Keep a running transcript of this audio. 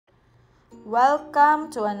Welcome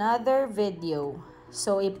to another video.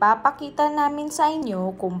 So, ipapakita namin sa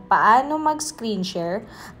inyo kung paano mag-screen share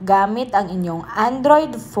gamit ang inyong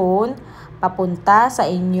Android phone papunta sa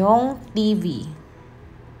inyong TV.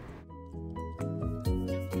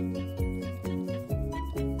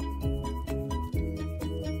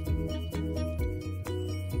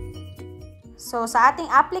 So, sa ating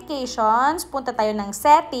applications, punta tayo ng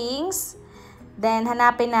settings. Then,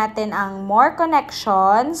 hanapin natin ang more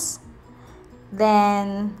connections.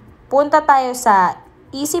 Then, punta tayo sa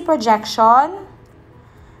easy projection.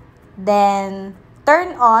 Then,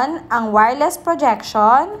 turn on ang wireless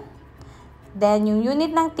projection. Then, yung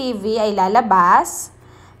unit ng TV ay lalabas.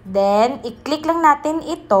 Then, i-click lang natin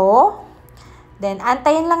ito. Then,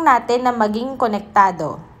 antayin lang natin na maging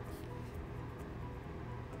konektado.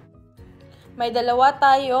 May dalawa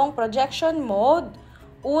tayong projection mode.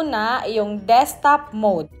 Una, yung desktop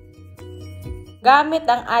mode. Gamit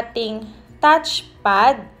ang ating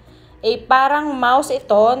touchpad, parang mouse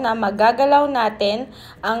ito na magagalaw natin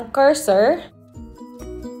ang cursor.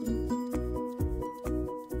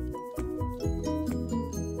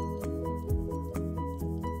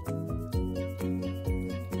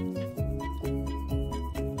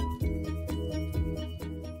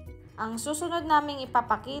 Ang susunod naming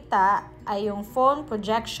ipapakita ay yung phone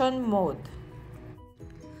projection mode.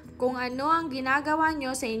 Kung ano ang ginagawa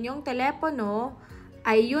nyo sa inyong telepono,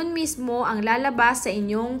 ay yun mismo ang lalabas sa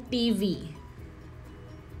inyong TV.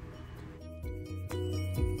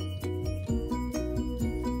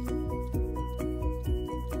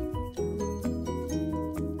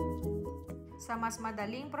 Sa mas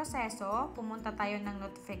madaling proseso, pumunta tayo ng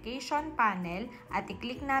notification panel at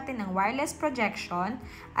i-click natin ang wireless projection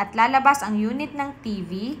at lalabas ang unit ng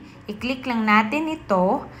TV. I-click lang natin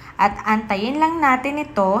ito at antayin lang natin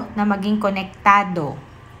ito na maging konektado.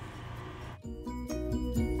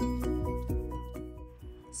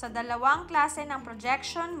 Sa dalawang klase ng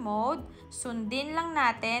projection mode, sundin lang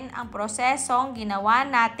natin ang prosesong ginawa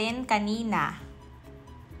natin kanina.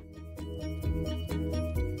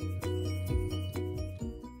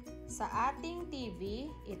 Sa ating TV,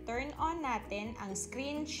 i-turn on natin ang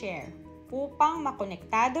screen share upang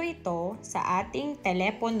makonektado ito sa ating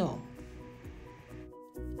telepono.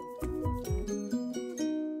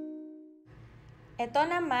 Ito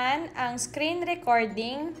naman ang screen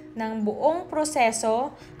recording ng buong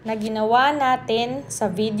proseso na ginawa natin sa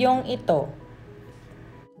videong ito.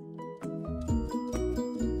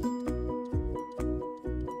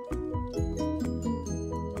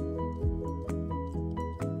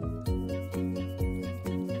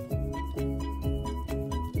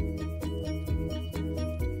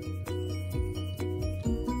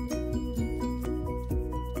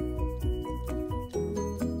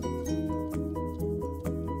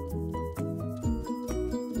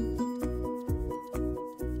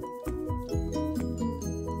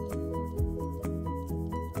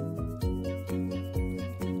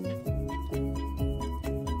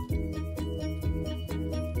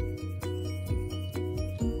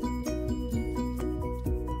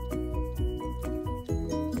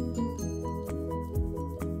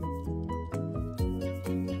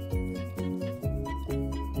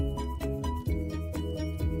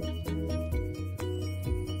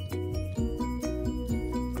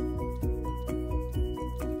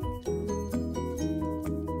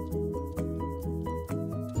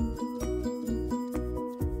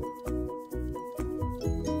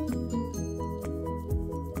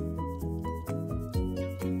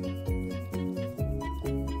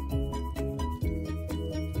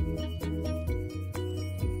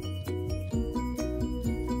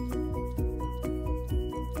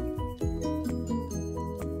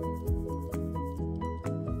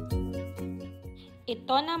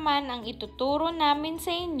 Ito naman ang ituturo namin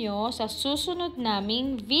sa inyo sa susunod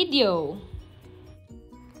naming video.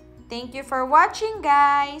 Thank you for watching,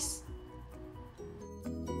 guys!